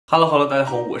Hello， 大家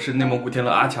好，我是内蒙古天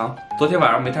乐阿强。昨天晚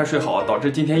上没太睡好，导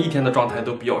致今天一天的状态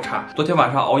都比较差。昨天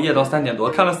晚上熬夜到3点多，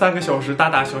看了3个小时大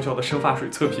大小小的生发水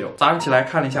测评。早上起来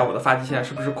看了一下我的发际线，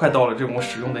是不是快到了这种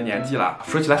使用的年纪了？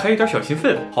说起来还有点小兴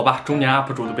奋。好吧，中年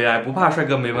UP 主的悲哀，不怕帅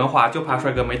哥没文化，就怕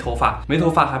帅哥没头发。没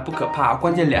头发还不可怕，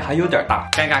关键脸还有点大，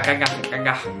尴尬，很尴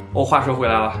尬。哦，话说回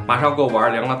来了，马上过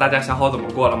520了，大家想好怎么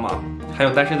过了吗？还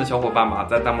有单身的小伙伴吗？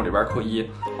在弹幕里边扣1，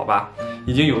好吧。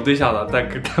已经有对象的，在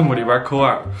弹幕里边扣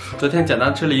2。昨天简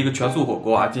单吃了一个全素火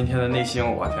锅啊，今天的内心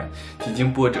我天，几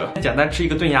经波折。简单吃一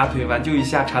个炖鸭腿，挽救一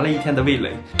下馋了一天的味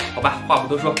蕾。好吧，话不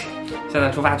多说，现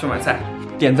在出发去买菜。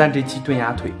点赞这期炖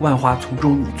鸭腿，万花丛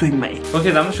中你最美。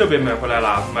OK， 咱们设备买回来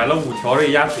了，买了5条这个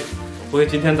鸭腿。OK，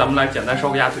 今天咱们来简单烧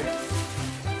个鸭腿。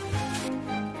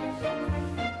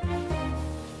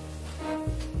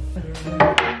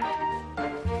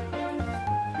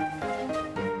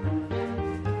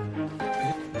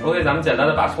OK， 咱们简单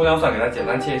的把葱姜蒜给它简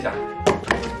单切一下。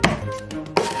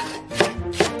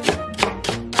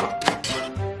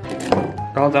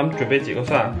然后咱们准备几个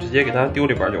蒜，直接给它丢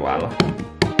里边就完了。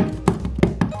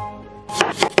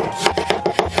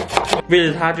为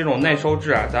了它这种耐烧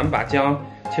质啊，咱们把姜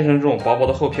切成这种薄薄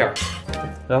的厚片，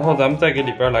然后咱们再给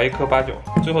里边来1颗八角，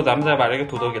最后咱们再把这个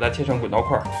土豆给它切成滚刀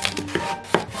块。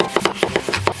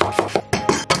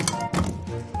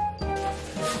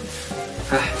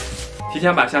提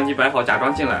前把相机摆好，假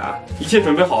装进来啊！一切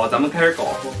准备好，咱们开始搞。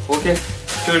OK，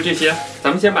 就是这些，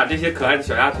咱们先把这些可爱的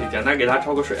小鸭腿简单给它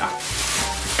焯个水啊。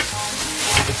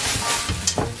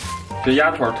这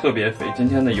鸭腿特别肥，今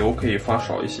天的油可以放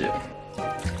少一些。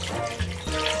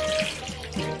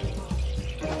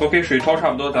OK， 水焯差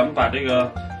不多，咱们把这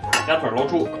个鸭腿捞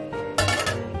住，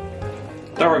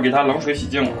待会儿给它冷水洗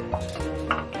净了。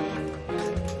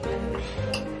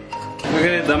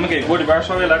OK， 咱们给锅里边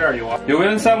稍微来点油啊，油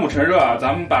温3母趁热啊，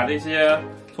咱们把这些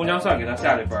葱姜蒜给它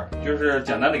下里边，就是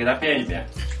简单的给它煸一煸，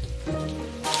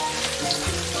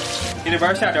给里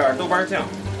边下点豆瓣酱，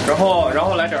然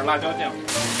后来点辣椒酱，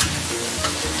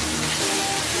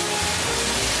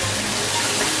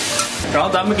然后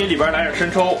咱们给里边来点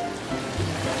生抽，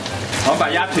然后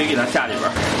把鸭腿给它下里边，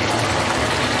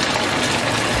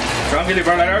然后给里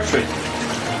边来点水。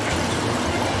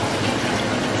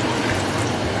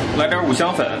来点五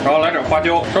香粉，然后来点花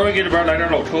椒，稍微给里边来点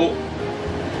老抽，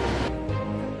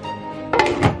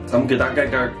咱们给它盖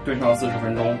盖炖上40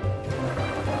分钟，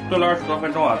炖了20多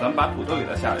分钟啊，咱们把土豆给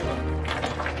它下里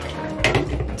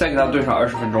边，再给它炖上20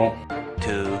分钟。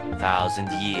2000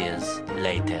 years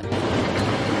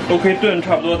later。OK， 炖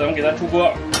差不多，咱们给它出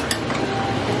锅。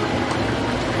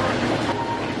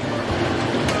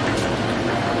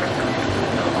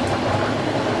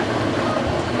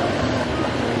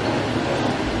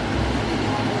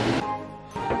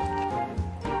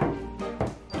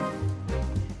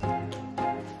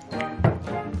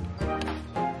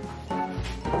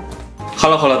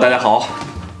Hello， 大家好！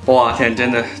哇天，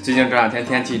真的，最近这2天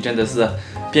天气真的是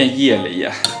变热了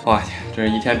耶！哇天，真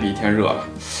是一天比一天热了。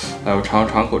来，我尝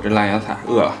口这烂芽菜，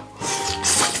饿了。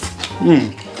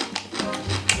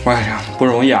哇天，不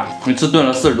容易啊！一次炖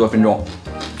了40多分钟。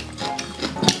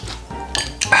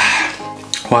哎，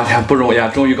哇天，不容易啊，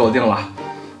终于搞定了。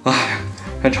哎，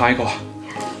先尝一口。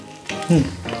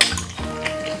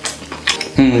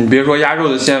你别说鸭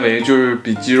肉的纤维，就是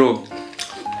比鸡肉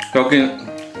要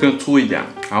更粗一点，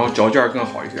然后嚼劲儿更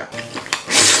好一些。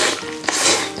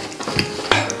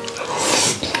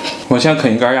我先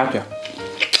啃一根鸭腿。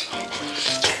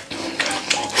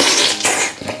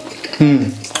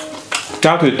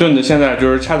鸭腿炖的现在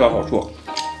就是恰到好处，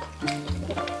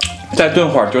再炖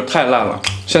会儿就太烂了。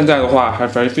现在的话还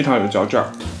非常有嚼劲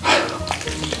儿。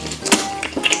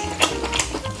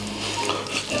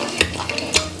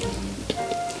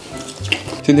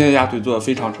今天的鸭腿做的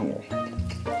非常成功。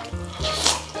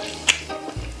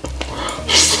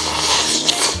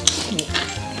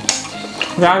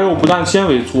鸭肉不但纤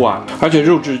维粗啊，而且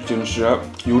肉质紧实，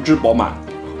油脂饱满。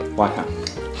哇天！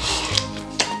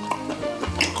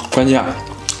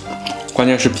关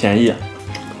键是便宜。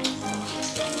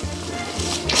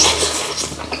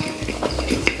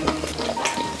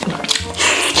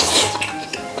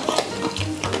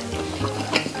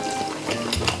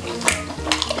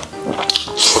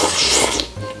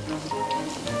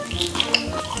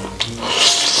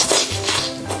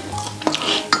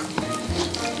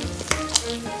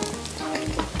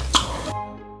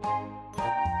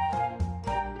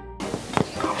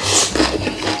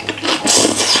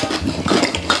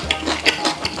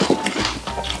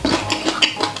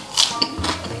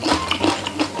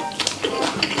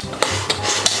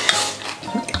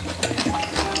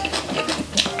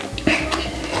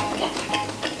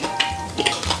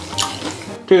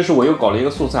这个是我又搞了一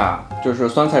个素菜啊，就是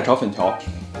酸菜炒粉条。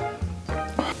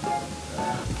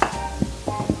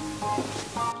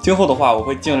今后的话，我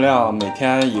会尽量每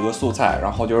天一个素菜，然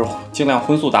后就是尽量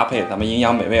荤素搭配，咱们营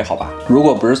养美味，好吧？如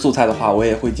果不是素菜的话，我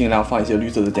也会尽量放一些绿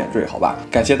色的点缀，好吧？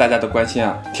感谢大家的关心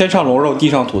啊！天上龙肉，地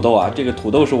上土豆啊！这个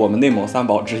土豆是我们内蒙三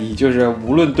宝之一，就是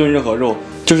无论炖任何肉，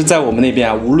就是在我们那边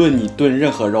啊，无论你炖任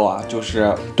何肉啊，就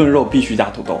是炖肉必须加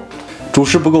土豆，主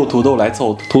食不够土豆来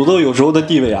凑，土豆有时候的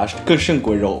地位啊更胜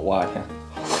滚肉，我的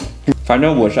天！反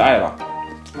正我是爱了。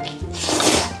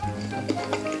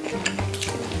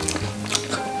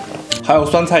还有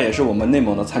酸菜也是我们内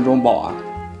蒙的餐中宝啊！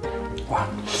哇，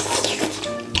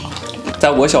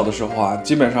在我小的时候啊，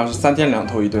基本上是3天2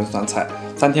头一顿酸菜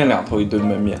，3天2头一顿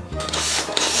焖面。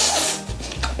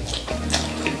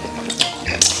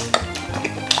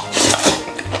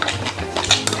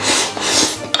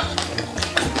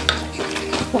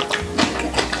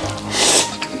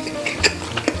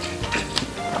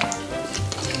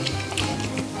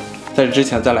在这之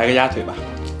前再来个鸭腿吧。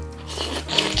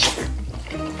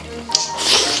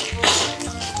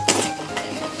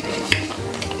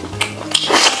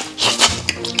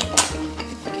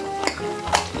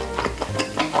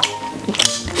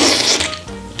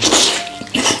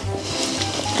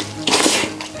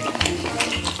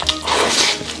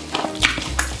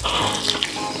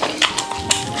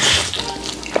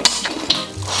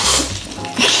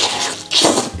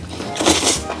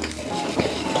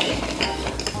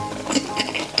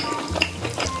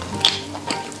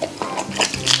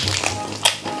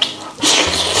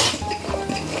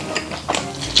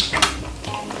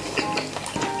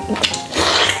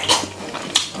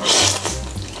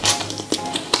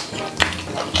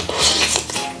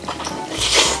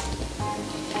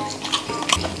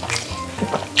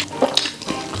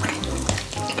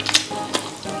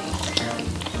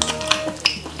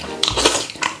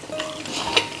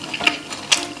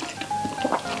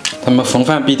咱们逢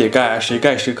饭必得盖，谁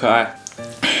盖谁可爱。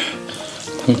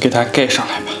咱们给它盖上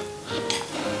来吧。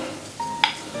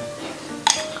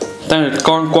但是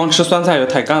光吃酸菜又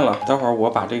太干了，待会儿我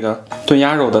把这个炖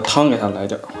鸭肉的汤给它来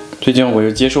点。最近我又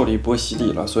接受了一波洗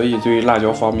礼了，所以对于辣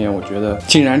椒方面，我觉得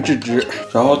竟然置之。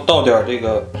然后倒点这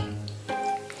个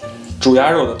煮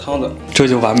鸭肉的汤子，这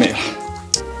就完美了。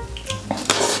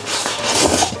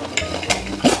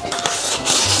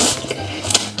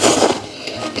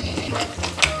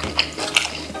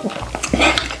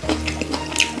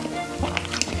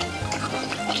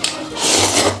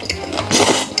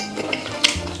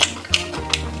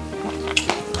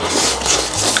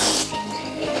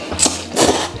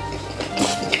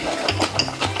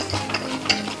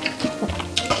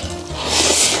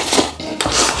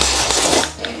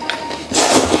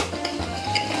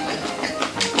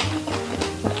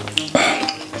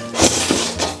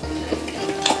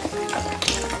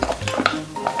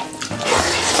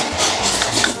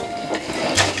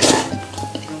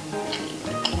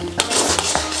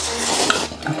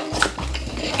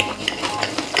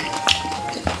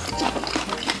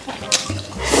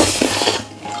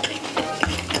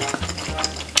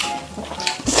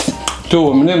就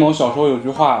我们内蒙小时候有句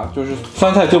话，就是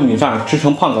酸菜就米饭，吃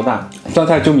成胖个蛋。酸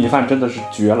菜就米饭真的是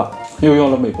绝了，又用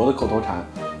了美国的口头禅。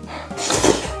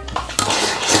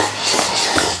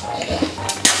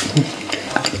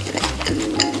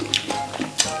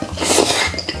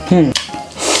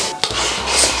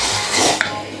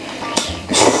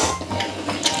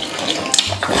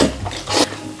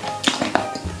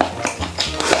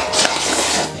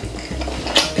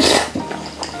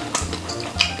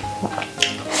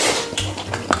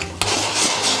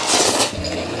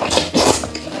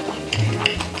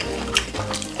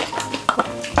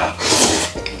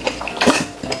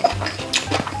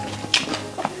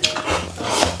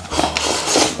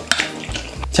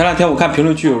前两天我看评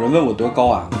论区有人问我多高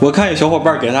啊，我看有小伙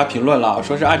伴给他评论了，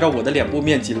说是按照我的脸部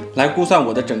面积来估算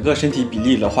我的整个身体比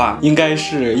例的话，应该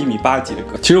是1.8米几的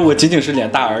个。其实我仅仅是脸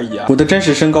大而已啊，我的真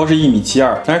实身高是1.72米，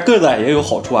但是个子矮也有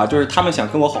好处啊，就是他们想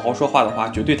跟我好好说话的话，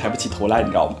绝对抬不起头来，你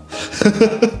知道吗？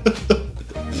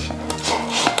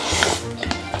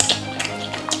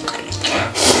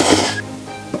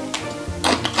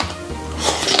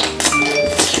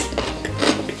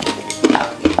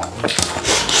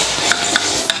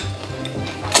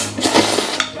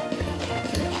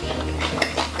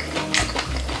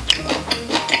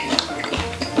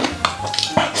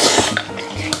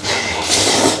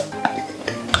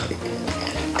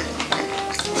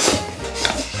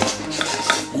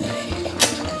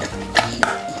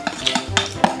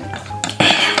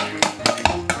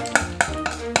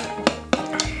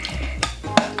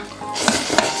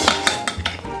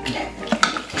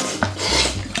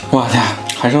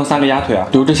还剩3个鸭腿啊，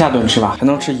留着下顿吃吧，还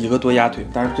能吃1个多鸭腿。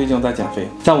但是最近在减肥，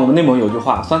像我们内蒙有句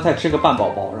话，酸菜吃个半饱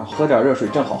饱，然后喝点热水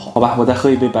正好。好吧，我再喝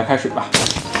一杯白开水吧。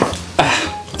哎，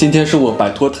今天是我摆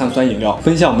脱碳酸饮料，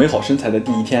分享美好身材的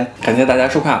第一天，感谢大家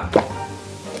收看。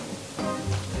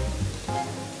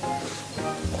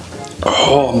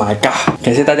Oh my god！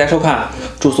 感谢大家收看，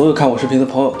祝所有看我视频的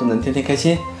朋友都能天天开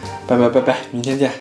心。拜拜，明天见。